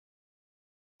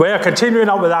We are continuing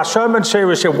on with our sermon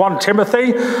series in 1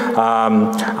 Timothy,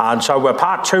 and so we're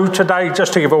part 2 today.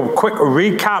 Just to give a quick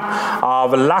recap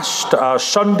of last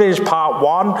Sunday's part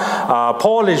 1,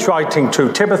 Paul is writing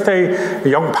to Timothy, a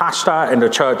young pastor in the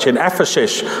church in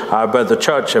Ephesus, where the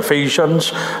church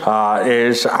Ephesians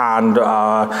is,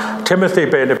 and Timothy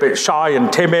being a bit shy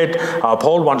and timid,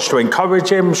 Paul wants to encourage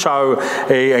him, so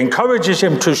he encourages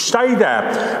him to stay there,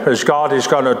 as God is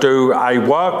going to do a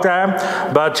work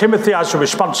there. But Timothy has a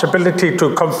responsibility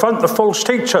to confront the false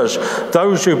teachers,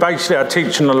 those who basically are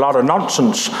teaching a lot of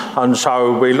nonsense. And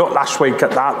so we looked last week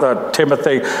at that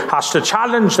Timothy has to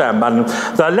challenge them. And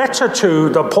the letter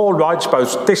that Paul writes,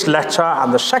 both this letter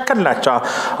and the second letter,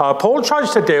 Paul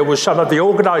tries to deal with some of the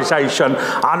organisation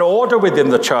and order within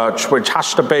the church, which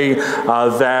has to be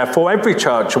there for every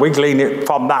church. We glean it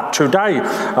from that today,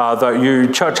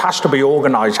 that church has to be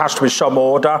organised, has to be some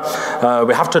order.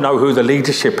 We have to know who the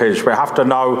leadership is. We have to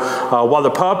know what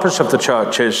the purpose of the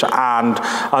church is, and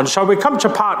so we come to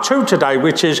part 2 today,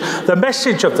 which is the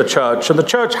message of the church. And the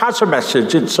church has a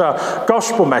message. It's a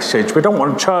gospel message. We don't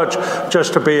want church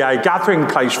just to be a gathering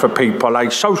place for people,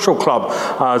 a social club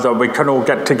that we can all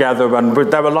get together, and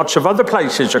there are lots of other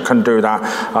places that can do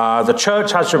that. The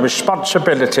church has a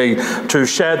responsibility to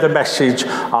share the message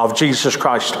of Jesus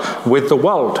Christ with the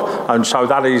world, and so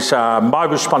that is my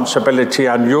responsibility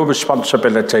and your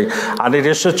responsibility, and it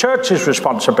is the church's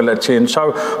responsibility. And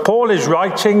so Paul is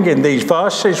writing in these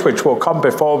verses, which will come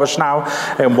before us now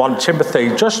in 1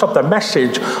 Timothy, just of the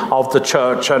message of the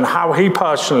church and how he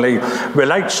personally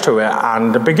relates to it.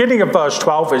 And the beginning of verse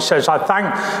 12, it says, "I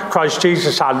thank Christ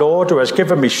Jesus our Lord, who has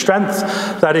given me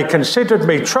strength, that he considered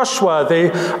me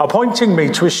trustworthy, appointing me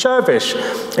to his service.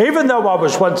 Even though I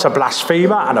was once a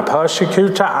blasphemer and a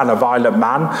persecutor and a violent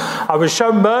man, I was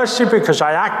shown mercy because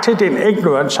I acted in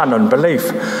ignorance and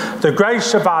unbelief. The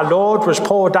grace of our Lord was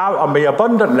poured out on me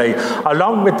abundantly,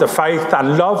 along with the faith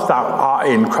and love that are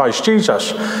in Christ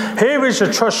Jesus. Here is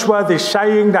a trustworthy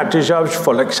saying that deserves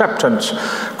full acceptance.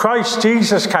 Christ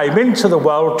Jesus came into the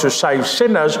world to save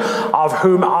sinners, of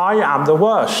whom I am the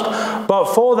worst. But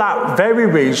for that very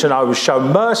reason I was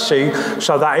shown mercy,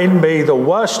 so that in me, the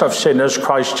worst of sinners,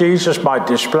 Christ Jesus might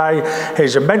display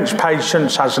his immense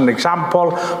patience as an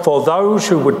example for those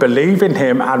who would believe in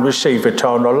him and receive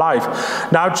eternal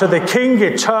life. Now to the King,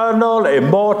 eternal,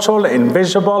 immortal,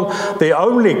 invisible, the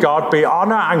only God, be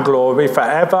honour and glory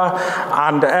forever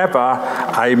and ever.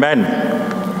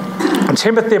 Amen. And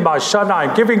Timothy, my son, I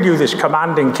am giving you this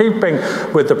command in keeping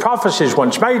with the prophecies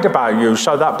once made about you,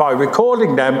 so that by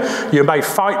recalling them you may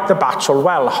fight the battle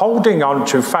well, holding on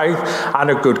to faith and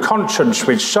a good conscience,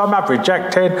 which some have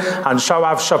rejected and so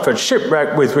have suffered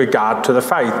shipwreck with regard to the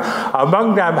faith.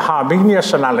 Among them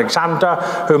Hymenaeus and Alexander,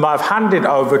 whom I have handed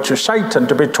over to Satan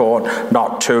to be taught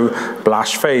not to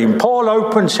blaspheme." Paul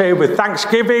opens here with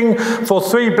thanksgiving for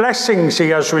 3 blessings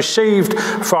he has received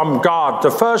from God.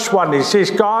 The first one is this: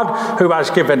 God who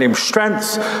has given him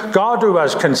strength, God who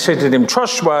has considered him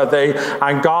trustworthy,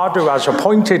 and God who has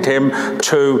appointed him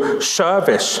to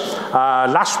service.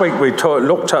 Last week we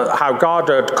looked at how God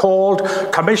had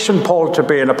commissioned Paul to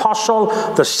be an apostle,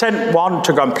 the sent one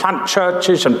to go and plant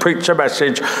churches and preach the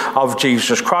message of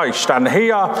Jesus Christ. And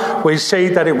here we see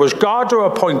that it was God who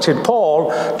appointed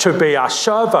Paul to be a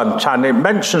servant, and it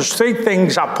mentions 3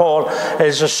 things that Paul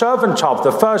is a servant of.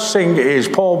 The first thing is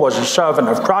Paul was a servant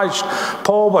of Christ,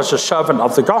 Paul was a servant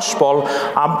of the gospel,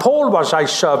 and Paul was a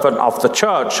servant of the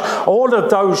church. All of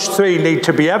those 3 need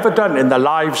to be evident in the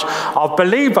lives of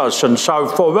believers. And so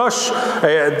for us,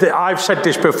 I've said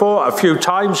this before a few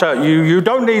times, you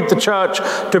don't need the church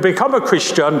to become a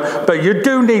Christian, but you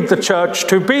do need the church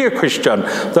to be a Christian.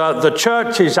 The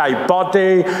church is a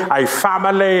body, a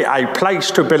family, a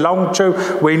place to belong to.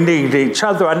 We need each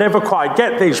other. I never quite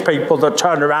get these people that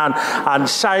turn around and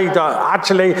say that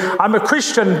actually I'm a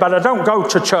Christian, but I don't go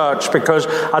to church because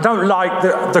I don't like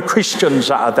the Christians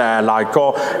that are there,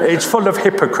 or it's full of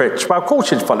hypocrites. Well, of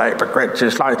course it's full of hypocrites.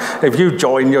 It's like if you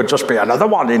join, you'll just be another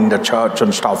one in the church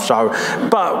and stuff. So,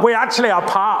 but we actually are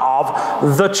part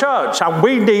of the church, and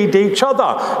we need each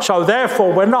other. So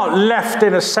therefore, we're not left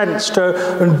in a sense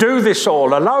to do this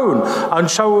all alone. And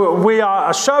so we are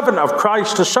a servant of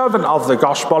Christ, a servant of the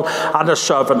gospel, and a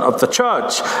servant of the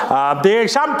church. The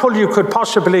example you could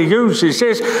possibly use is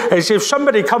this: is if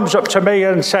somebody comes up to me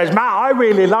and says, "Matt, I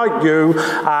really like you,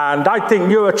 and I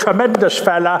think you're a tremendous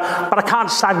fella, but I can't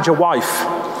stand your wife."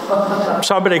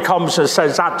 Somebody comes and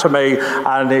says that to me,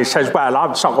 and he says,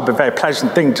 "Well, it's not going to be a very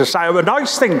pleasant thing to say, or a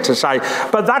nice thing to to say,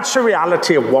 but that's the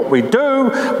reality of what we do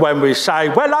when we say,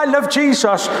 well, I love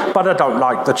Jesus, but I don't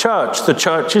like the church. The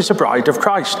church is the bride of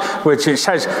Christ, which it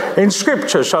says in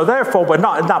Scripture. So therefore, we're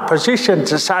not in that position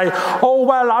to say, oh,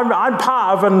 well, I'm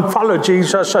part of and follow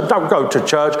Jesus and don't go to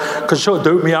church because I'll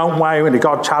do it my own way when the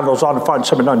God channel's on and find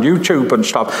something on YouTube and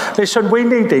stuff. Listen, we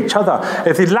need each other.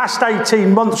 If the last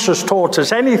 18 months has taught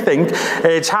us anything,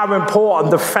 it's how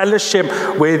important the fellowship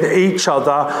with each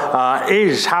other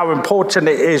is, how important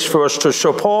it is for us to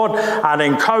support and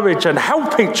encourage and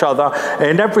help each other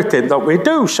in everything that we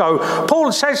do. So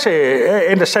Paul says here,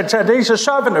 in a sense, that he's a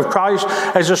servant of Christ,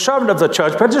 he's a servant of the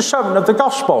church, but he's a servant of the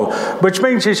gospel, which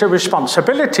means he's a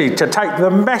responsibility to take the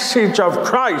message of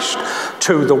Christ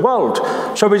to the world.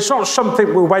 So it's not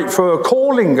something we wait for a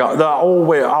calling, that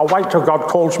I'll wait till God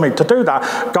calls me to do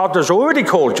that. God has already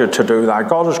called you to do that.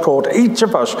 God has called each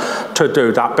of us to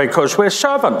do that because we're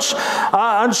servants.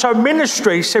 And so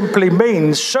ministry simply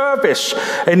means service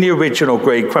in the original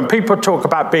Greek. When people talk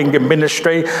about being in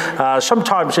ministry,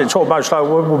 sometimes it's almost like,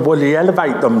 well, will you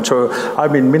elevate them to,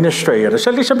 I'm in ministry? And I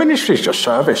said, listen, ministry is just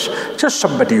service, just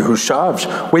somebody who serves.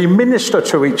 We minister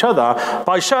to each other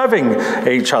by serving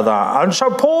each other. And so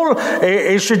Paul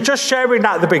is just sharing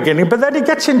that at the beginning, but then he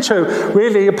gets into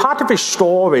really a part of his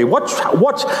story. What's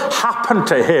happened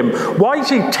to him? Why is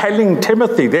he telling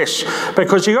Timothy this?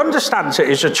 Because he understands that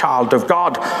he's a child of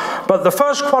God. But the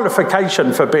first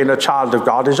qualification for being a child of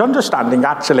God is understanding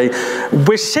actually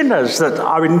we're sinners that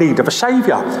are in need of a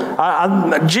saviour.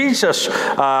 And Jesus,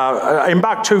 in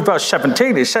Mark 2 verse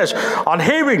 17, it says, on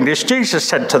hearing this, Jesus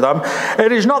said to them,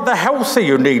 it is not the healthy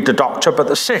who need the doctor, but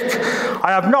the sick.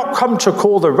 I have not come to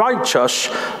call the righteous,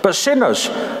 but sinners.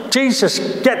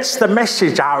 Jesus gets the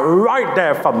message out right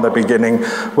there from the beginning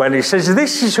when he says,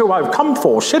 this is who I've come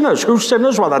for, sinners. Who's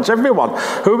sinners? Well, that's everyone.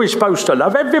 Who is supposed to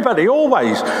love? Everybody,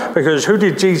 always. Because who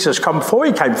did Jesus come for?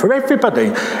 He came for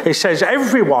everybody. He says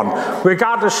everyone,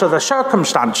 regardless of the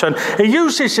circumstance. And he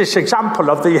uses this example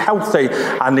of the healthy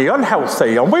and the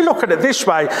unhealthy. And we look at it this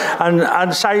way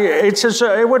and say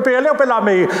it would be a little bit like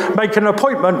me making an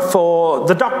appointment for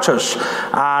the doctors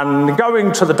and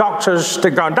going to the doctors,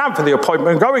 going down for the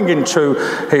appointment, going into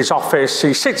his office.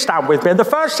 He sits down with me, and the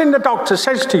first thing the doctor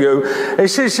says to you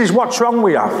is, this is what's wrong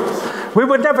with you. We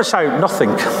would never say nothing.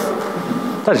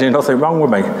 There's nothing wrong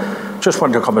with me. Just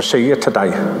wanted to come and see you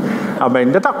today. I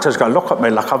mean, the doctor's going to look at me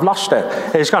like I've lost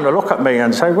it. He's going to look at me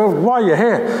and say, well, why are you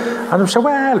here? And I say,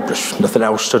 well, just nothing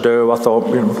else to do. I thought,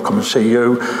 come and see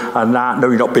you. And that, no,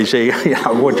 you're not busy.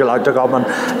 Would you like to come? And,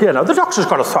 the doctor's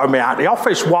got to throw me out of the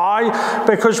office. Why?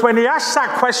 Because when he asks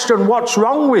that question, what's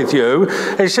wrong with you?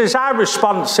 He says, our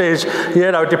response is,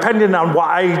 depending on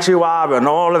what age you are and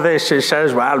all of this, he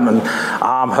says, well, my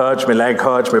arm hurts, my leg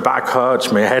hurts, my back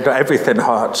hurts, my head, everything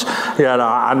hurts.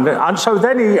 And so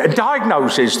then he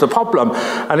diagnoses the problem.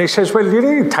 And he says, well, you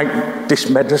need to take this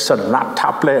medicine and that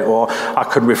tablet, or I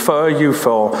can refer you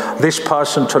for this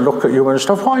person to look at you and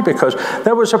stuff. Why? Because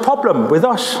there was a problem with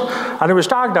us, and it was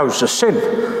diagnosed as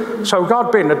sin. So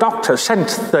God, being a doctor, sent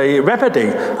the remedy,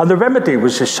 and the remedy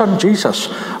was his son, Jesus.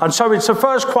 And so it's the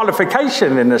first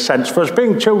qualification, in a sense, for us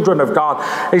being children of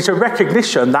God, is a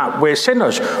recognition that we're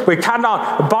sinners. We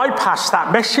cannot bypass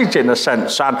that message, in a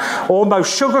sense, and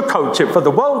almost sugarcoat it for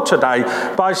the world today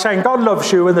by saying God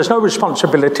loves you and there's no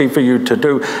responsibility for you to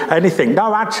do anything.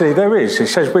 No, actually there is. He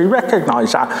says we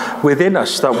recognize that within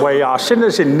us, that we are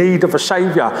sinners in need of a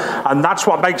saviour, and that's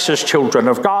what makes us children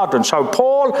of God. And so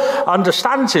Paul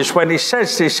understands this when he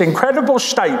says this incredible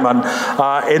statement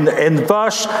in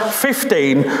verse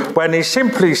 15, when he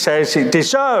simply says it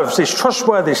deserves, this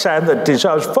trustworthy saying that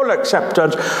deserves full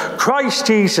acceptance. Christ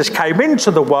Jesus came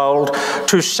into the world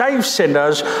to save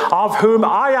sinners, of whom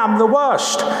I am the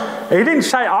worst. He didn't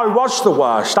say I was the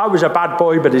worst. I was a bad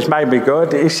boy, but he's made me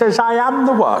good. He says I am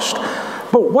the worst.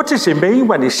 But what does he mean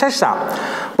when he says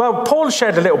that? Well, Paul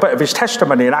shared a little bit of his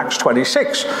testimony in Acts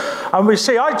 26. And we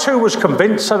see, I too was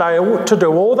convinced that I ought to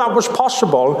do all that was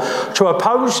possible to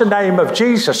oppose the name of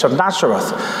Jesus of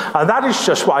Nazareth. And that is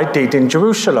just what I did in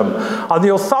Jerusalem. On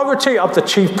the authority of the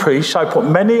chief priests, I put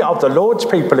many of the Lord's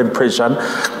people in prison.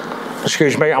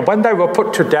 And when they were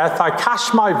put to death, I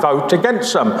cast my vote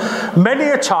against them. Many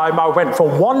a time I went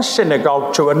from one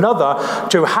synagogue to another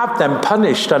to have them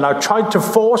punished, and I tried to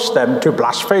force them to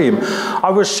blaspheme. I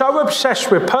was so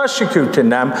obsessed with persecuting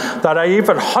them that I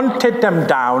even hunted them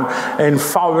down in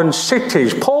foreign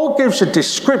cities. Paul Paul gives a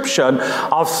description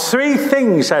of three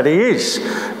things that he is,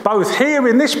 both here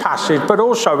in this passage, but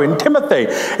also in Timothy.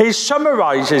 He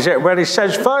summarizes it where he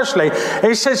says, firstly,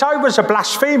 he says, I was a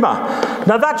blasphemer.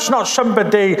 Now, that's not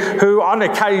somebody who on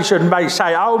occasion may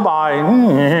say, oh my,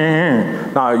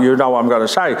 no, you know what I'm going to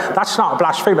say. That's not a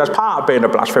blasphemer. That's part of being a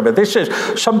blasphemer. This is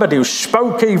somebody who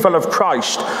spoke evil of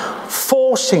Christ,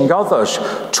 forcing others,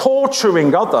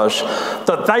 torturing others,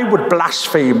 that they would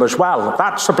blaspheme as well.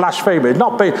 That's a blasphemer.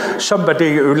 Not be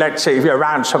somebody who lets it, if you're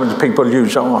around some of the people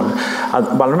use well,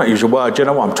 I'm not using a word, you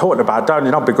know what I'm talking about, don't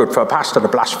you? Not be good for a pastor to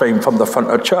blaspheme from the front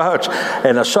of church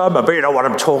in a sermon, but you know what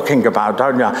I'm talking about,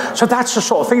 don't you? So that's the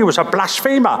sort of thing. He was a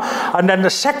blasphemer. And then the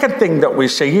second thing that we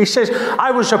see, he says,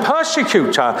 I was a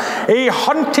persecutor. He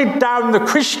hunted down the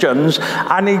Christians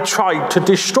and he tried to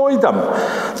destroy them.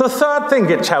 The third thing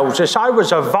it tells us, I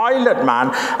was a violent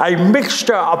man, a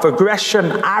mixture of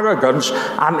aggression, arrogance,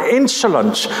 and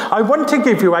insolence. I want to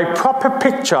give you a proper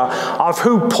picture of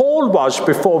who Paul was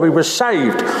before he was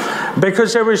saved,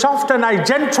 because there is often a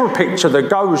gentle picture that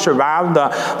goes around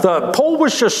that Paul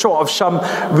was just sort of some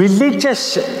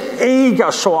religious,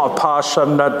 eager sort of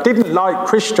person that didn't like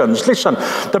Christians. Listen,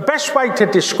 the best way to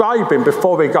describe him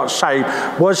before he got saved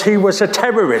was he was a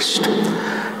terrorist.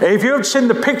 If you've seen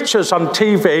the pictures on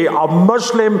TV of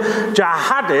Muslim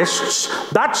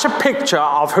jihadists, that's a picture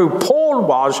of who Paul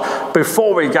was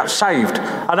before he got saved.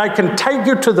 And I can take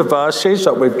you to the verses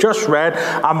that we've just read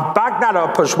and back that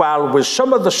up as well with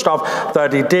some of the stuff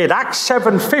that he did. Acts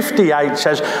 7:58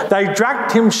 says, they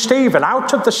dragged him, Stephen,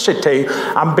 out of the city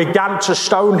and began to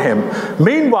stone him.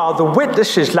 Meanwhile, the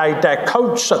witnesses laid their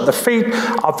coats at the feet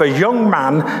of a young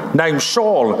man named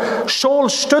Saul. Saul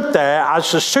stood there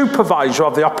as the supervisor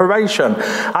of the operation.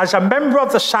 As a member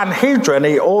of the Sanhedrin,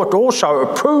 he ought also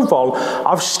approval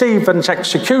of Stephen's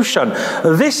execution.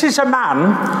 This is a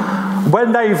man,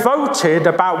 when they voted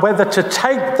about whether to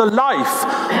take the life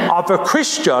of a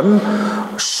Christian,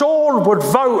 Saul would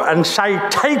vote and say,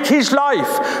 take his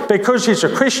life because he's a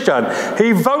Christian.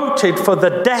 He voted for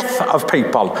the death of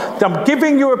people. I'm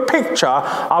giving you a picture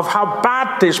of how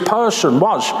bad this person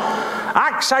was.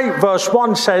 Acts 8 verse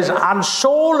 1 says, and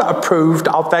Saul approved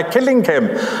of their killing him.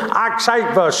 Acts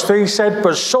 8 verse 3 said,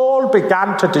 but Saul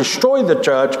began to destroy the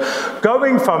church,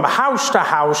 going from house to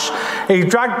house. He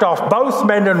dragged off both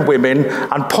men and women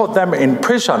and put them in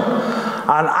prison.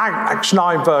 And Acts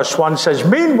 9 verse 1 says,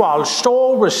 meanwhile,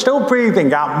 Saul was still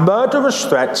breathing out murderous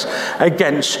threats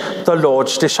against the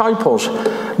Lord's disciples.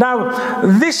 Now,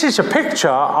 this is a picture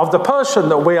of the person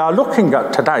that we are looking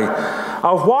at today,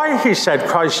 of why he said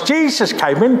Christ Jesus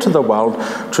came into the world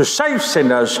to save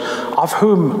sinners, of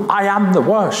whom I am the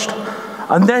worst.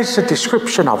 And there's a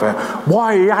description of it,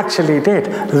 why he actually did.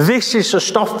 This is the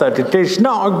stuff that it is.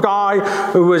 Not a guy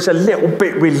who was a little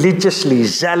bit religiously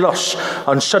zealous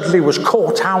and suddenly was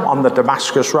caught out on the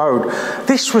Damascus Road.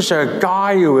 This was a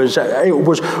guy who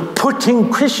was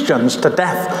putting Christians to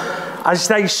death. As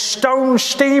they stoned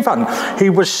Stephen,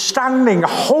 he was standing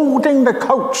holding the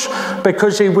coats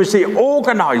because he was the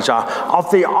organizer of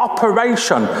the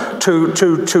operation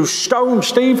to stone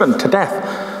Stephen to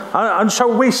death. And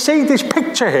so we see this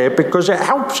picture here because it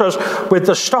helps us with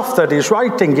the stuff that he's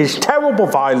writing. His terrible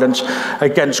violence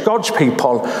against God's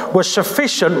people was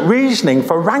sufficient reasoning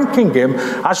for ranking him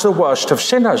as the worst of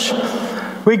sinners.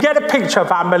 We get a picture of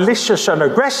how malicious and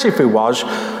aggressive he was,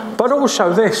 but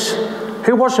also this: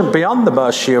 he wasn't beyond the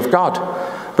mercy of God.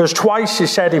 Because twice he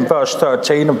said in verse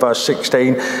 13 and verse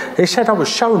 16, he said, I was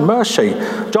shown mercy.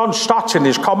 John Stott in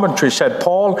his commentary said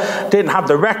Paul didn't have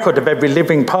the record of every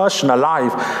living person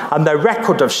alive and the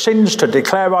record of sins to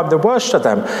declare I'm the worst of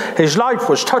them. His life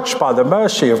was touched by the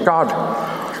mercy of God.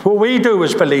 What we do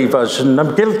as believers, and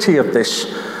I'm guilty of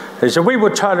this, is that we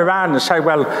would turn around and say,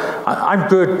 well, I'm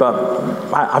good, but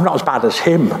I'm not as bad as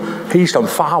him. He's done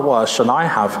far worse than I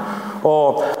have.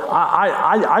 Or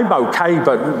I'm okay,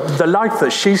 but the life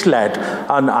that she's led,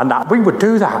 and that, we would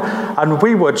do that. And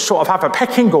we would sort of have a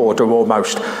pecking order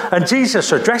almost. And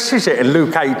Jesus addresses it in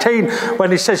Luke 18 when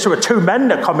he says there were two men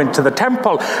that come into the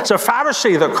temple. It's a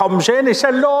Pharisee that comes in. He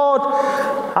said, Lord,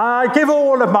 I give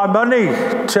all of my money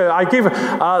I give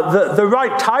the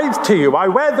right tithe to you. I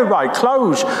wear the right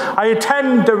clothes. I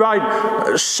attend the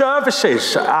right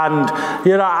services, and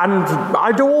and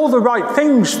I do all the right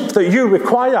things that you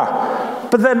require.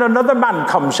 But then another man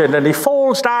comes in and he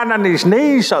falls down on his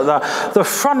knees at the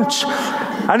front,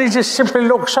 and he just simply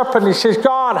looks up and he says,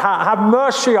 God, have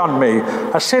mercy on me,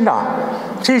 a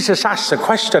sinner. Jesus asks the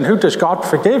question, who does God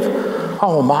forgive?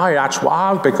 Oh my, that's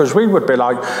wild, because we would be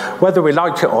like, whether we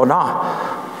like it or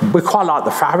not, we're quite like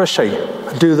the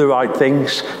Pharisee. Do the right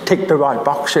things, tick the right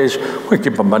boxes. We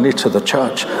give my money to the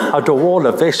church. I do all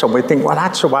of this, and we think, well,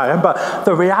 that's the way I am. But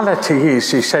the reality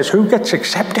is, he says, who gets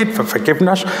accepted for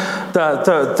forgiveness?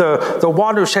 The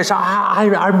one who says,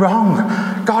 I'm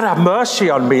wrong. God, have mercy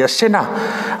on me, a sinner.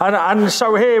 And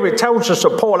so here it tells us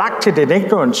that Paul acted in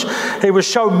ignorance. He was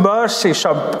shown mercy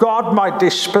so God might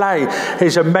display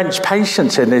his immense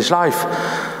patience in his life.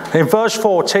 In verse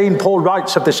 14, Paul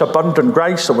writes of this abundant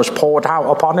grace that was poured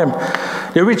out upon him.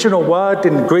 The original word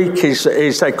in Greek is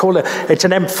they call it, it's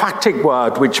an emphatic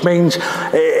word, which means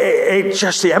it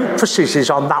just, the emphasis is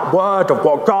on that word of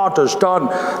what God has done,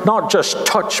 not just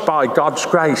touched by God's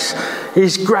grace.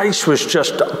 His grace was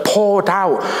just poured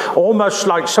out, almost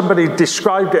like somebody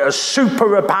described it as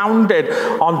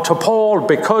superabounded onto Paul,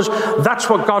 because that's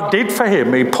what God did for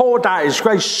him. He poured out his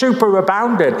grace,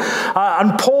 superabounded.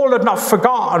 And Paul had not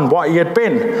forgotten what he had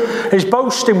been. His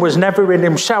boasting was never in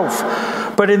himself,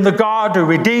 but in the God who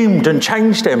redeemed and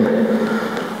changed him.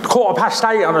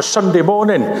 8:15 on a Sunday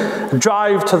morning,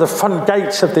 drive to the front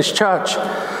gates of this church,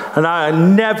 and I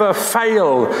never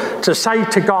fail to say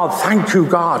to God, thank you,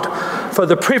 God, for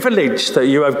the privilege that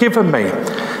you have given me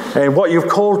and what you've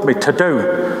called me to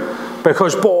do.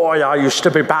 Because, boy, I used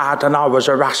to be bad and I was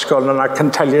a rascal, and I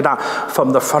can tell you that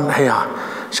from the front here.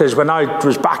 It says, when I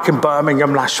was back in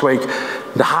Birmingham last week,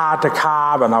 I had a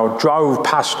car and I drove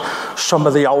past some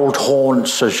of the old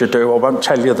haunts, as you do. I won't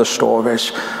tell you the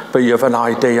stories, but you have an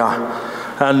idea.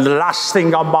 And the last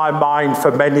thing on my mind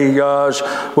for many years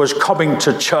was coming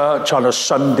to church on a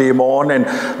Sunday morning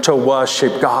to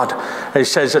worship God. It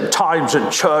says at times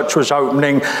that church was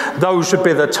opening, those would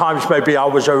be the times maybe I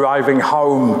was arriving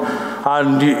home.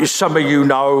 And some of you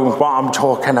know what I'm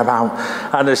talking about.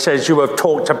 And it says you have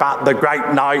talked about the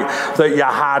great night that you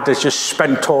had as you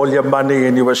spent all your money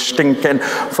and you were stinking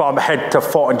from head to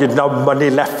foot and you had no money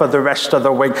left for the rest of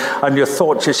the week. And you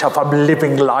thought to yourself, I'm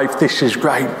living life, this is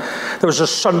great. There was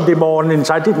a Sunday mornings,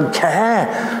 I didn't care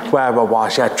where I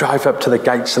was. I'd drive up to the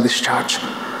gates of this church,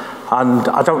 and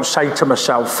I don't say to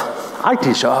myself, I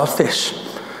deserve this.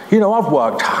 You know, I've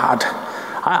worked hard.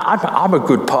 I'm a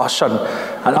good person.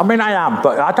 And I mean, I am,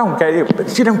 but I don't get it.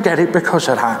 But you don't get it because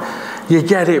of that. You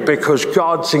get it because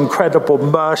God's incredible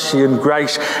mercy and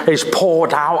grace is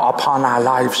poured out upon our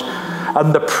lives.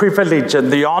 And the privilege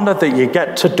and the honor that you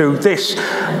get to do this,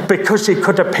 because he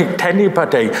could have picked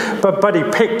anybody, but he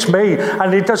picked me.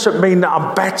 And it doesn't mean that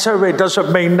I'm better, it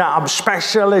doesn't mean that I'm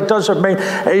special, it doesn't mean,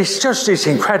 it's just his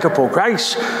incredible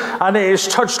grace. And it has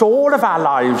touched all of our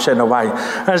lives in a way.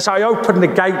 As I open the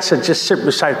gates and just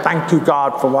simply say, thank you,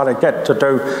 God, for what I get to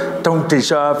do. Don't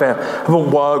deserve it, I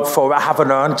haven't worked for it, I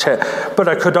haven't earned it. But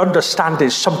I could understand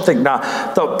it's something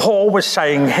that Paul was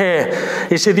saying here.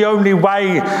 You see, the only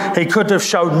way he could have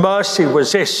shown mercy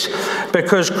was this,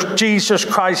 because Jesus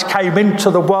Christ came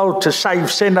into the world to save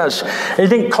sinners. He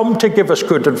didn't come to give us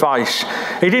good advice.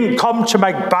 He didn't come to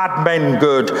make bad men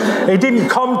good. He didn't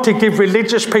come to give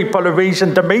religious people a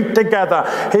reason to meet together.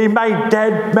 He made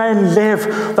dead men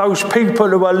live. Those people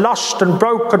who are lost and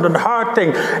broken and hurting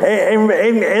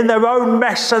in their own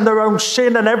mess and their own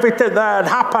sin and everything that had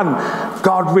happened,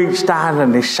 God reached down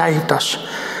and he saved us.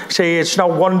 See, it's no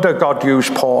wonder God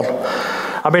used Paul.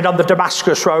 I mean, on the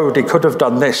Damascus Road, he could have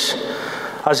done this.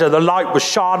 As the light was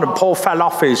shone and Paul fell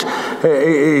off as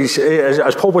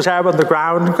Paul was there on the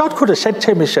ground, God could have said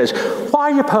to him, he says,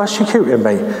 why are you persecuting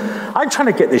me? I'm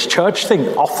trying to get this church thing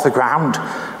off the ground.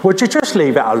 Would you just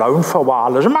leave it alone for a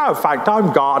while? As a matter of fact,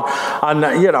 I'm God,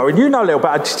 and you know a little bit.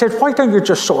 I said, why don't you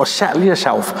just sort of settle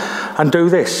yourself and do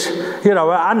this? You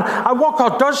know, and what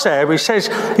God does there, he says,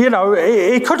 you know,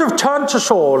 he could have turned to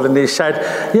Saul and he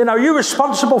said, you know, you're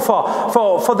responsible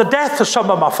for the death of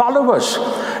some of my followers.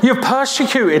 You've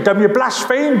persecuted them, you've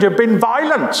blasphemed, you've been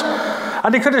violent.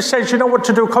 And he could have said, you know what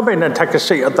to do, come in and take a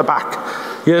seat at the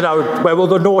back. You know, where will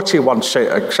the naughty ones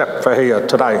sit, except for here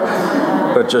today.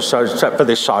 But just so, except for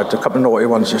this side, a couple of naughty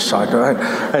ones this side, right?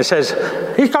 And it says,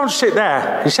 he's going to sit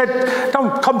there. He said,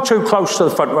 don't come too close to the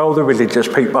front where all the religious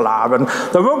people are, and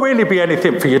there won't really be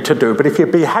anything for you to do, but if you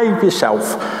behave yourself,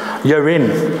 you're in.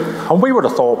 And we would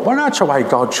have thought, well, that's the way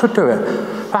God should do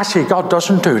it. Actually, God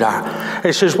doesn't do that.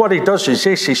 It says what he does is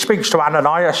this, he speaks to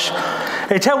Ananias.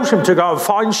 He tells him to go and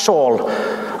find Saul.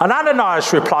 And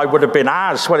Ananias' reply would have been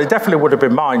ours. Well, it definitely would have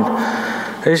been mine.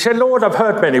 He said, Lord, I've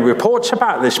heard many reports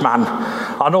about this man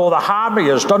and all the harm he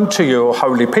has done to you,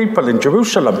 holy people in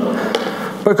Jerusalem.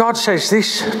 But God says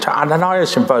this to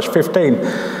Ananias in verse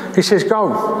 15. He says,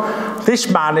 go. This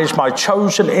man is my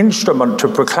chosen instrument to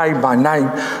proclaim my name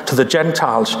to the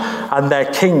Gentiles and their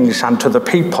kings and to the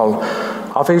people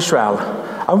of Israel.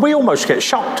 And we almost get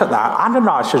shocked at that.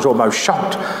 Ananias is almost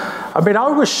shocked. I mean, I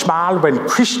always smile when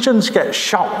Christians get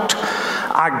shocked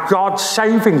at God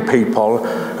saving people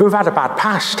who've had a bad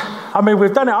past. I mean,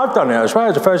 we've done it, I've done it as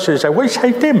well. The first thing we say, we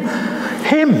saved him.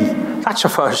 Him. That's the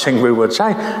first thing we would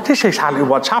say. This is exactly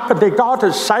what's happened. God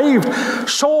has saved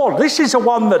Saul. This is the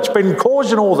one that's been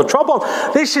causing all the trouble.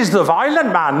 This is the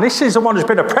violent man. This is the one who's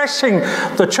been oppressing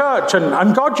the church.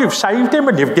 And God, you've saved him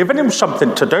and you've given him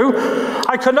something to do.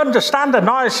 I can understand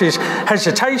Ananias'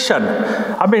 hesitation.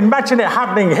 I mean, imagine it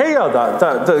happening here,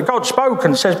 that God spoke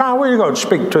and says, man, where are you going to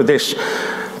speak to this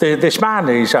man?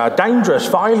 He's a dangerous,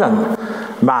 violent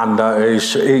man that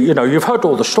is, you know, you've heard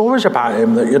all the stories about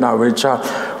him, that, you know, it's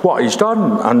what he's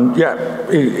done, and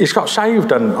yet he's got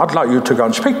saved, and I'd like you to go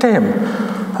and speak to him.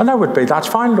 And that would be, that's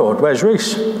fine, Lord, where's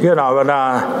Reese? You know, and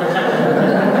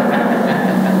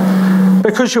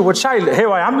because you would say,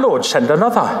 here I am, Lord, send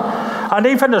another. And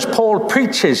even as Paul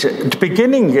preaches,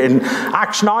 beginning in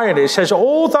Acts 9, it says,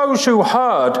 all those who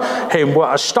heard him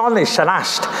were astonished and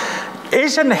asked,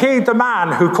 isn't he the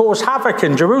man who caused havoc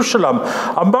in Jerusalem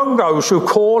among those who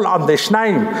call on this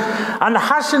name? And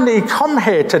hasn't he come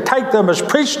here to take them as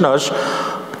prisoners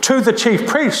to the chief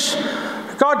priests?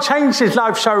 God changed his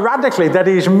life so radically that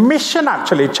his mission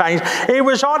actually changed. He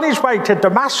was on his way to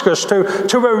Damascus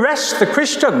to arrest the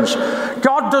Christians.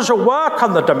 God does a work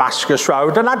on the Damascus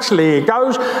road, and actually he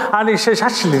goes and he says,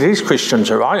 actually these Christians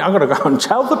are right. I'm going to go and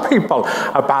tell the people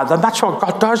about them. That's what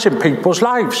God does in people's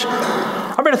lives.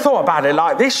 I mean, I thought about it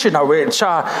like this, you know, it's,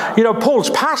 you know, Paul's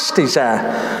past is there.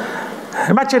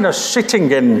 Imagine us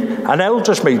sitting in an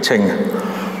elders meeting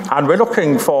and we're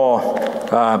looking for,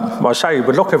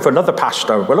 we're looking for another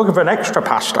pastor, we're looking for an extra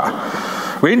pastor.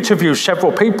 We interview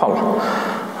several people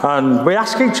and we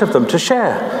ask each of them to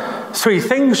share 3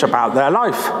 things about their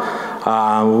life.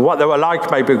 What they were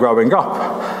like maybe growing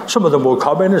up. Some of them will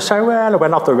come in and say, well, I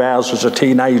went off the rails as a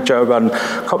teenager and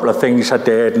a couple of things I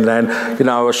did, and then, you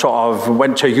know, sort of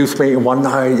went to a youth meeting one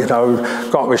night, you know,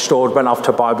 got restored, went off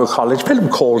to Bible college, been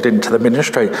called into the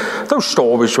ministry. Those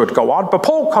stories would go on, but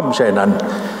Paul comes in and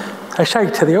they say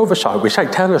to the other side, we say,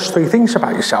 tell us 3 things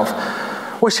about yourself.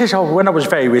 Well, he says, oh, when I was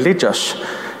very religious,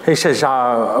 he says,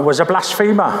 I was a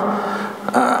blasphemer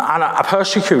and a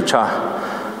persecutor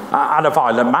and a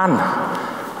violent man.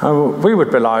 And we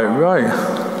would be like, right,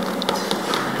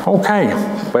 okay,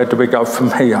 where do we go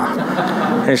from here?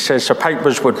 He says the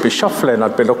papers would be shuffling.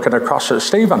 I'd be looking across at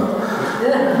Stephen,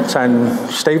 saying,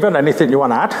 Stephen, anything you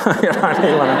want to add? You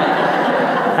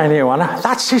know, anyone?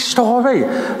 That's his story.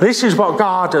 This is what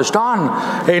God has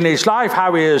done in his life,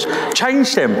 how he has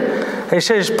changed him. He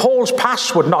says Paul's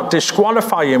past would not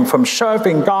disqualify him from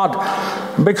serving God,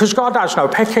 because God has no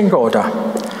pecking order.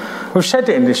 We've said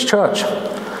it in this church.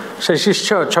 It says this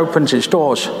church opens its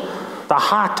doors. The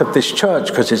heart of this church,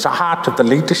 because it's the heart of the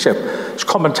leadership, is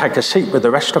come and take a seat with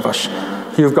the rest of us.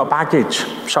 You've got baggage.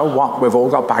 So what? We've all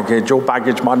got baggage. Your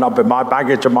baggage might not be my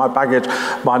baggage, and my baggage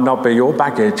might not be your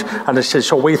baggage. And it says,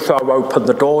 so we throw open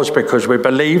the doors because we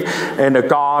believe in a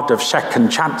God of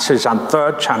second chances and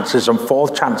third chances and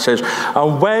fourth chances.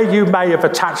 And where you may have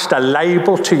attached a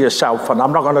label to yourself, and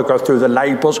I'm not going to go through the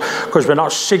labels because we're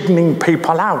not signaling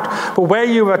people out, but where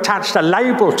you've attached a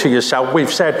label to yourself,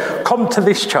 we've said, come to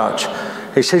this church.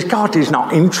 He says God is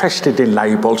not interested in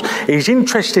labels. He's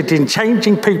interested in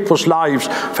changing people's lives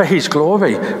for his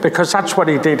glory, because that's what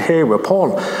he did here with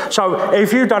Paul. So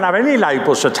if you don't have any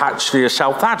labels attached to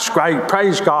yourself, that's great.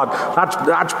 Praise God.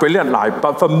 That's brilliant life.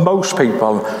 But for most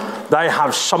people, they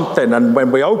have something. And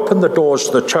when we open the doors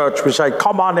to the church, we say,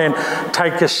 come on in,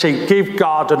 take a seat, give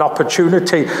God an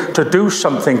opportunity to do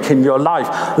something in your life.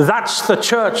 That's the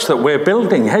church that we're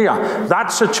building here.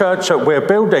 That's the church that we're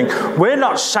building. We're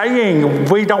not saying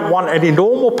we don't want any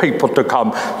normal people to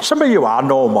come. Some of you are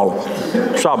normal.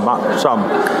 Some.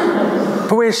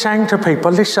 But we're saying to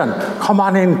people, listen, come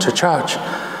on into church.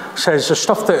 It says the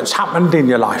stuff that's happened in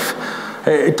your life,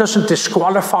 it doesn't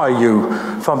disqualify you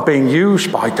from being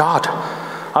used by God.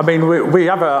 I mean, we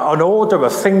have an order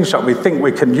of things that we think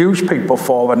we can use people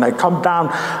for, and they come down,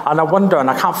 and I wonder, and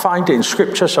I can't find it in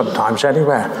Scripture sometimes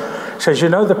anywhere. It says, you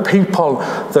know, the people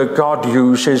that God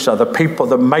uses are the people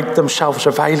that make themselves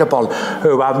available,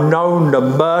 who have known the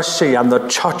mercy and the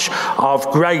touch of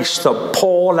grace that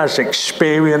Paul has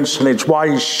experienced, and it's why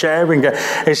he's sharing it.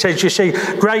 It says, you see,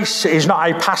 grace is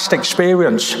not a past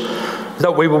experience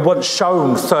that we were once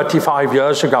shown 35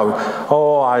 years ago.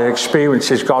 Oh, I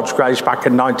experienced God's grace back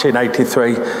in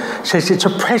 1983. It says it's a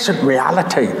present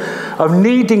reality of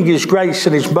needing his grace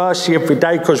and his mercy every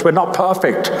day, because we're not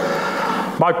perfect.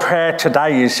 My prayer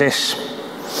today is this: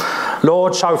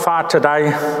 Lord, so far today,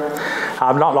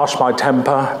 I've not lost my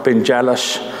temper, been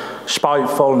jealous,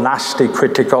 spiteful, nasty,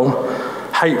 critical,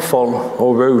 hateful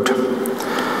or rude.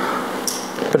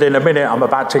 But in a minute, I'm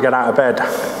about to get out of bed.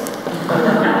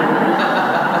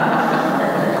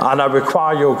 And I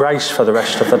require your grace for the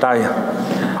rest of the day.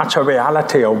 That's a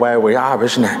reality of where we are,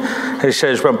 isn't it? It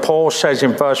says, when Paul says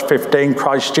in verse 15,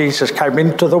 Christ Jesus came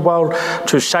into the world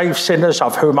to save sinners,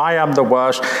 of whom I am the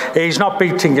worst, he's not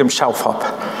beating himself up.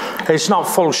 It's not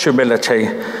false humility.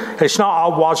 It's not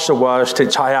I was the worst,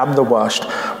 it's I am the worst.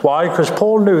 Why? Because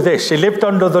Paul knew this. He lived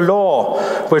under the law,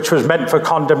 which was meant for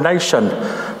condemnation.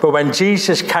 But when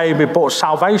Jesus came, he brought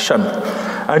salvation.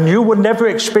 And you will never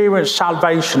experience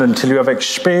salvation until you have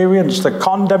experienced the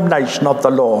condemnation of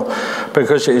the law,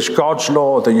 because it is God's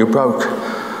law that you broke.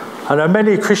 And there are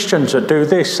many Christians that do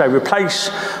this. They replace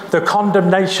the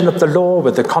condemnation of the law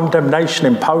with the condemnation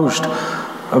imposed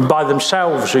by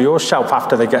themselves or yourself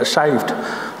after they get saved.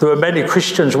 There are many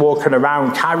Christians walking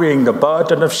around carrying the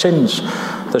burden of sins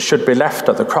that should be left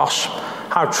at the cross.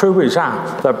 How true is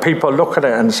that? That people look at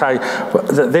it and say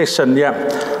this, and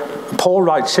yet Paul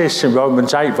writes this in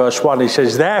Romans 8 verse 1. He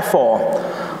says, therefore,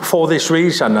 for this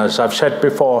reason, as I've said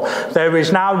before, there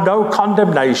is now no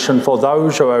condemnation for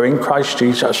those who are in Christ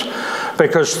Jesus.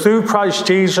 Because through Christ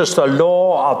Jesus, the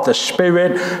law of the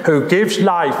Spirit who gives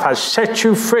life has set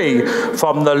you free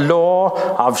from the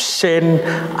law of sin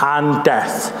and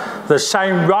death. The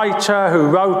same writer who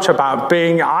wrote about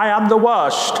being I am the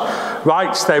worst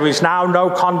writes, there is now no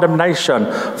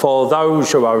condemnation for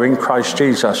those who are in Christ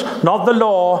Jesus. Not the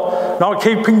law, not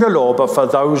keeping the law, but for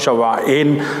those who are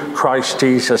in Christ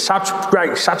Jesus. That's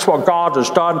grace. That's what God has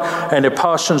done in a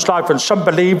person's life. And some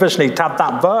believers need to have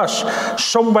that verse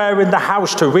somewhere in the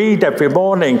house to read every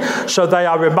morning, so they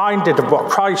are reminded of what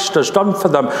Christ has done for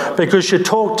them. Because you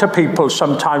talk to people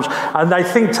sometimes and they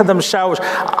think to themselves,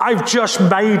 I've just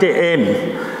made it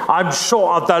in. I'm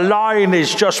sort of, the line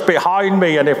is just behind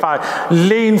me, and if I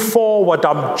lean forward,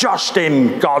 I'm just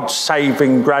in God's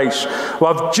saving grace.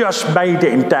 Well, I've just made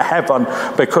it into heaven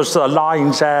because the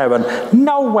line's there. And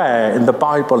nowhere in the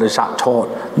Bible is that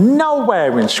taught.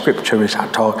 Nowhere in Scripture is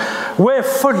that taught. We're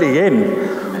fully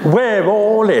in. We're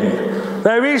all in.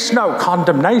 There is no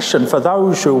condemnation for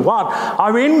those who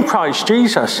are in Christ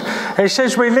Jesus. It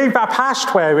says we leave our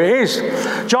past where it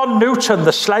is. John Newton,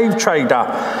 the slave trader,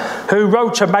 who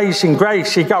wrote Amazing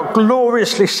Grace, he got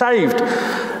gloriously saved.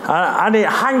 And it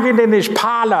hanging in his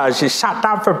parlour as he sat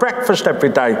down for breakfast every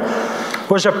day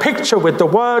was a picture with the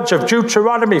words of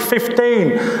Deuteronomy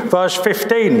 15, verse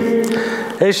 15.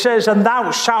 It says, and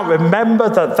thou shalt remember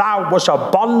that thou was a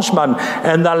bondsman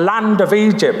in the land of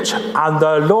Egypt, and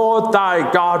the Lord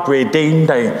thy God redeemed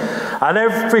thee. And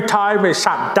every time he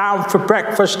sat down for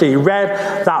breakfast, he read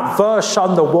that verse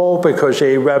on the wall, because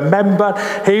he remembered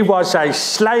he was a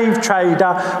slave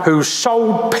trader who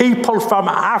sold people from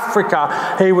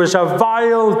Africa. He was a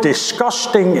vile,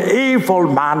 disgusting,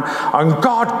 evil man, and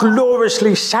God gloriously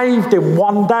saved him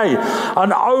one day.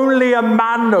 And only a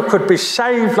man that could be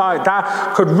saved like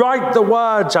that could write the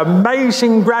words,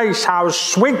 Amazing Grace, how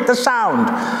sweet the sound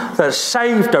that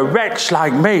saved a wretch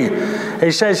like me.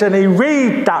 He says, and he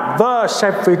read that verse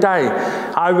every day.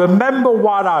 I remember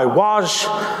what I was,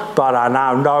 but I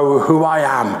now know who I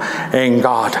am in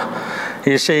God.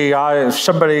 You see,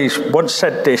 somebody once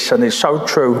said this, and it's so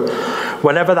true.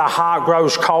 Whenever the heart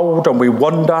grows cold and we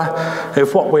wonder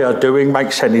if what we are doing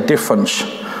makes any difference,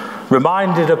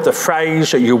 reminded of the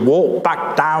phrase that you walk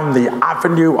back down the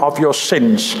avenue of your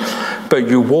sins, but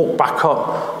you walk back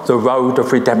up the road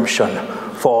of redemption.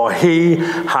 For he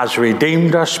has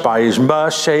redeemed us by his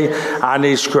mercy and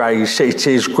his grace. It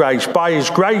is grace. By his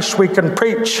grace we can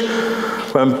preach.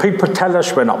 When people tell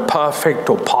us we're not perfect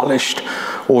or polished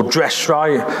or dressed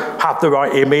right, have the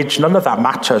right image, none of that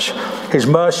matters. His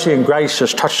mercy and grace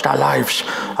has touched our lives.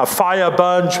 A fire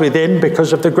burns within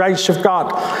because of the grace of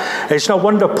God. It's no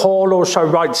wonder Paul also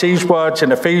writes these words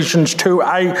in Ephesians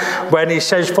 2:8 when he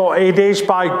says, for it is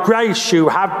by grace you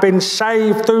have been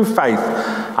saved through faith,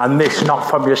 and this not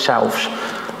from yourselves.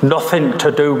 Nothing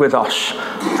to do with us,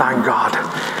 thank God.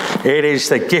 It is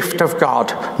the gift of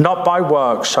God, not by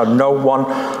works, so no one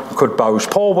could boast.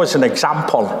 Paul was an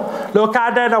example. Look how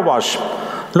dead I was.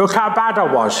 Look how bad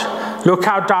I was. Look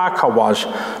how dark I was.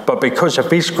 But because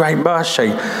of his great mercy,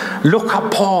 look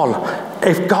at Paul.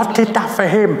 If God did that for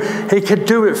him, he could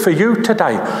do it for you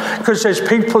today. Because there's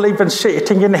people even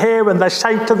sitting in here and they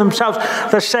say to themselves,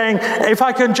 they're saying, if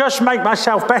I can just make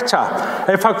myself better,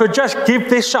 if I could just give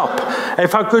this up,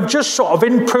 if I could just sort of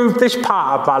improve this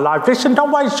part of my life. Listen,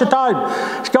 don't waste your time.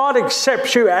 God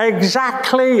accepts you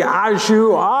exactly as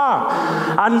you are.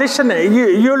 And listen,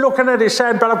 you're looking at it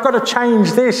saying, but I've got to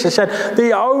change this. He said,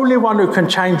 the only one who can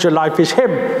change your life is him.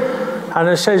 And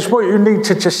it says, what you need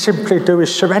to just simply do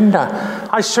is surrender.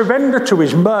 I surrender to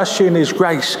his mercy and his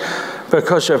grace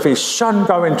because of his son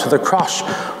going to the cross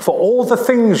for all the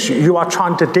things you are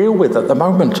trying to deal with at the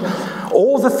moment.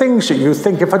 All the things that you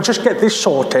think, if I just get this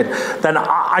sorted, then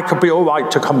I could be all right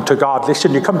to come to God.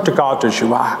 Listen, you come to God as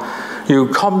you are. You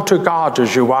come to God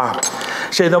as you are.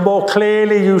 See, the more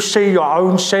clearly you see your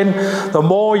own sin, the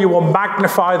more you will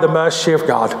magnify the mercy of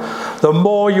God. The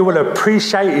more you will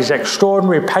appreciate his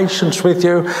extraordinary patience with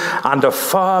you and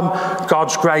affirm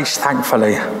God's grace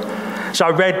thankfully. So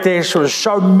I read this, I was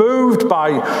so moved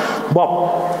by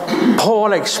what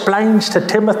Paul explains to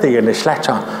Timothy in this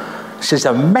letter. This is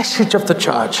the message of the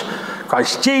church.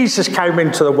 Christ Jesus came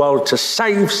into the world to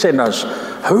save sinners.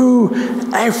 Who?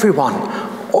 Everyone.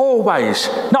 Always.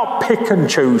 Not pick and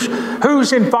choose.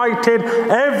 Who's invited?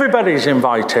 Everybody's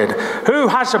invited. Who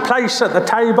has a place at the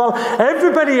table?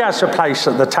 Everybody has a place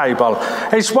at the table.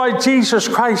 It's why Jesus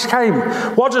Christ came.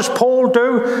 What does Paul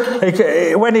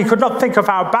do? When he could not think of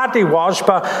how bad he was,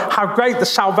 but how great the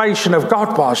salvation of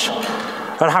God was,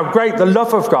 and how great the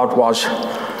love of God was,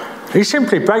 he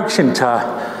simply breaks into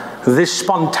this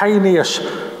spontaneous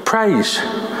praise.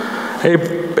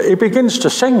 He begins to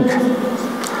sing.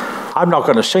 I'm not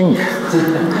going to sing,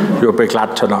 you'll be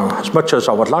glad to know, as much as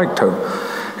I would like to.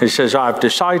 He says, I've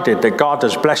decided that God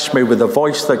has blessed me with a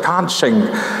voice that can't sing,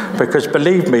 because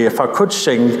believe me, if I could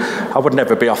sing, I would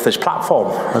never be off this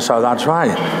platform. And so that's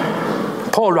right.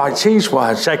 Paul writes these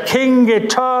words, a king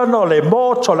eternal,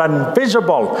 immortal, and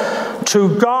invisible,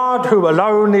 to God who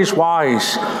alone is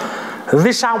wise.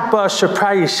 This outburst of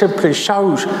praise simply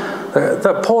shows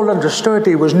that Paul understood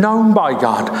he was known by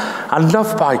God and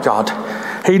loved by God.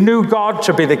 He knew God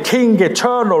to be the King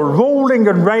eternal, ruling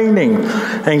and reigning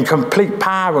in complete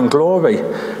power and glory.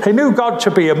 He knew God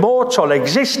to be immortal,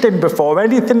 existing before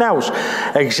anything else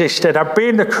existed, and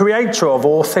being the creator of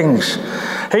all things.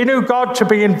 He knew God to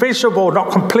be invisible,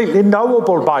 not completely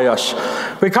knowable by us.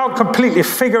 We can't completely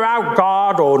figure out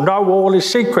God or know all his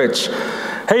secrets.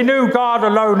 He knew God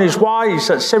alone is wise,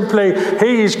 that simply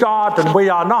he is God and we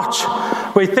are not.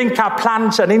 We think our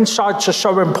plans and insights are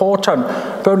so important,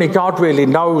 but only God really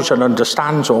knows and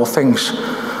understands all things.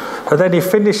 And then he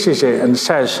finishes it and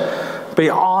says, be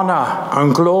honor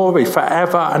and glory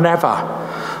forever and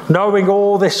ever. Knowing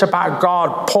all this about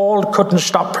God, Paul couldn't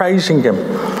stop praising him.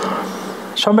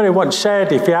 Somebody once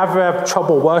said, if you ever have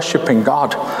trouble worshipping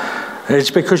God,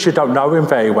 it's because you don't know him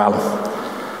very well.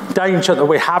 Danger that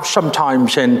we have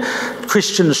sometimes in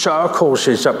Christian circles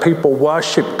is that people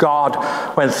worship God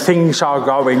when things are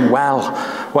going well,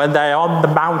 when they're on the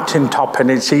mountaintop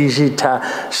and it's easy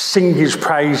to sing his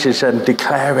praises and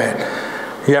declare it.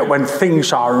 Yet when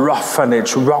things are rough and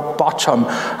it's rock bottom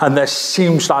and there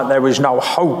seems like there is no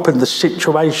hope in the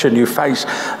situation you face,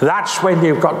 that's when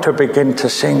you've got to begin to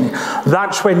sing.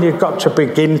 That's when you've got to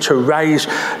begin to raise,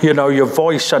 your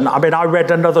voice. And I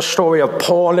read another story of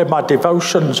Paul in my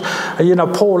devotions.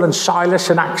 Paul and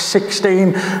Silas in Acts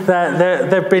 16,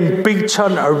 they've been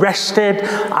beaten, arrested,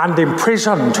 and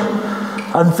imprisoned.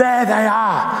 And there they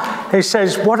are. He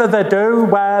says, what do they do?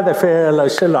 Where they feel they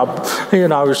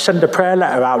still, send a prayer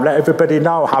letter out, let everybody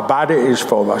know how bad it is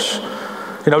for us.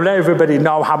 Let everybody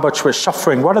know how much we're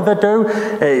suffering. What do they do?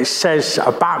 It says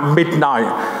about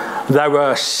midnight, they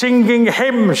were singing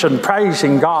hymns and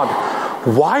praising God.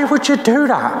 Why would you do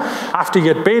that after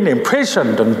you'd been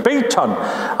imprisoned and beaten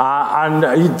and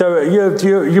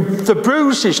the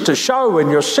bruises to show, and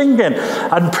you're singing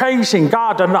and praising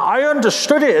God? And I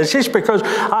understood it as this because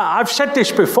I've said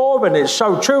this before and it's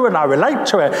so true and I relate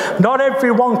to it. Not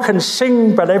everyone can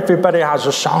sing, but everybody has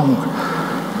a song.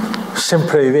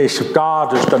 Simply this, if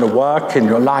God has done a work in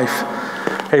your life,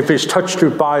 if he's touched you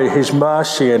by his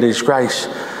mercy and his grace,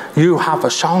 you have a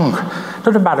song.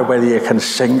 Doesn't matter whether you can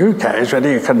sing, who cares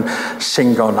whether you can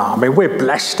sing or not. We're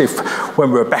blessed if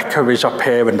when Rebecca is up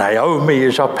here and Naomi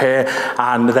is up here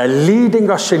and they're leading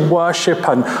us in worship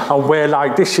and we're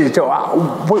like,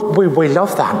 we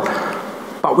love that.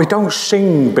 But we don't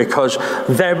sing because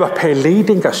they're up here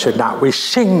leading us in that. We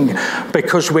sing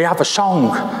because we have a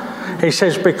song. He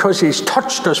says, because he's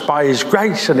touched us by his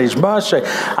grace and his mercy,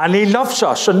 and he loves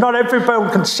us. And not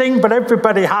everybody can sing, but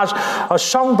everybody has a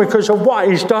song because of what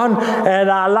he's done in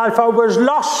our life. I was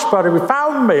lost, but he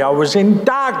found me. I was in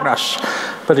darkness,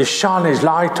 but he shone his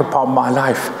light upon my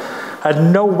life. I had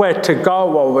nowhere to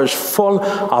go. I was full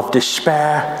of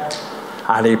despair,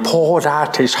 and he poured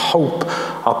out his hope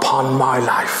upon my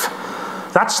life.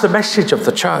 That's the message of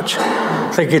the church.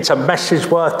 I think it's a message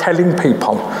worth telling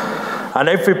people. And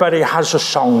everybody has a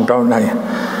song, don't they?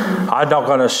 I'm not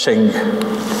going to sing.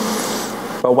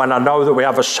 But when I know that we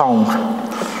have a song,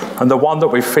 and the one that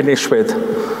we finish with,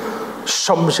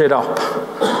 sums it up.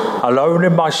 Alone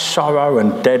in my sorrow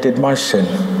and dead in my sin.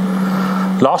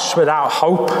 Lost without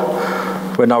hope,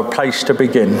 with no place to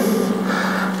begin.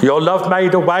 Your love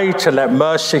made a way to let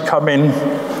mercy come in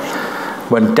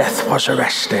when death was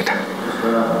arrested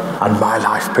and my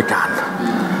life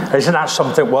began. Isn't that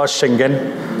something worth singing?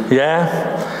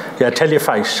 Yeah? Yeah, tell your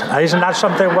face. Isn't that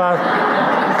something worth...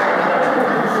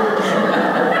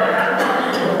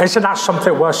 Isn't that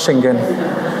something worth singing?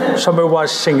 Something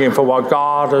worth singing for what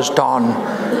God has done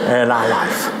in our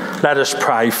life. Let us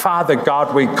pray. Father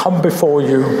God, we come before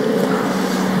you.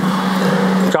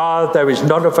 God, there is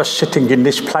none of us sitting in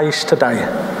this place today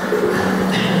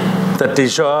that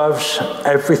deserves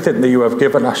everything that you have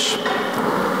given us.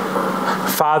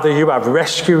 Father, you have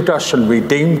rescued us and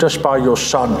redeemed us by your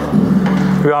Son.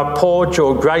 You have poured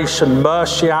your grace and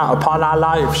mercy out upon our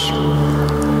lives.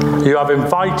 You have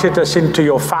invited us into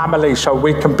your family so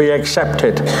we can be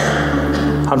accepted.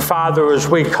 And Father, as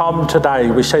we come today,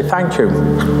 we say thank you.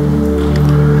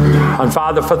 And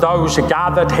Father, for those who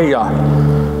gathered here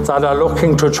that are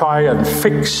looking to try and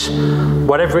fix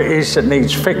whatever it is that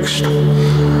needs fixed,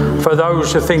 for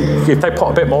those who think if they put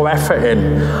a bit more effort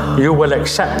in, you will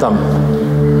accept them.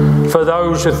 For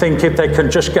those who think if they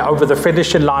can just get over the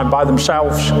finishing line by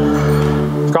themselves,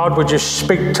 God, would you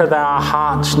speak to their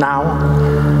hearts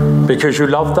now, because you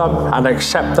love them and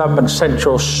accept them and sent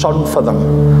your Son for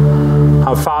them.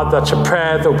 And Father, that's a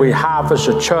prayer that we have as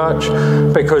a church,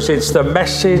 because it's the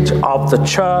message of the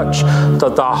church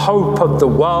that the hope of the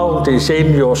world is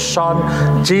in your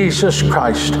Son, Jesus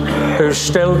Christ, who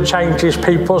still changes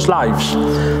people's lives,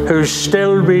 who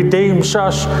still redeems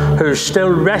us, who still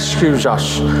rescues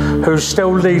us, who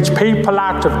still leads people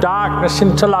out of darkness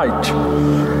into light.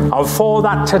 And for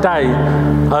that today,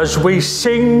 as we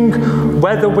sing,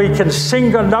 whether we can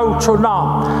sing a note or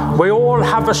not, we all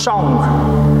have a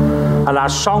song. And our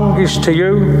song is to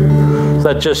you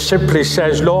that just simply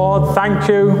says, Lord, thank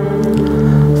you,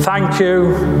 thank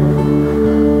you,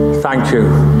 thank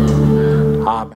you.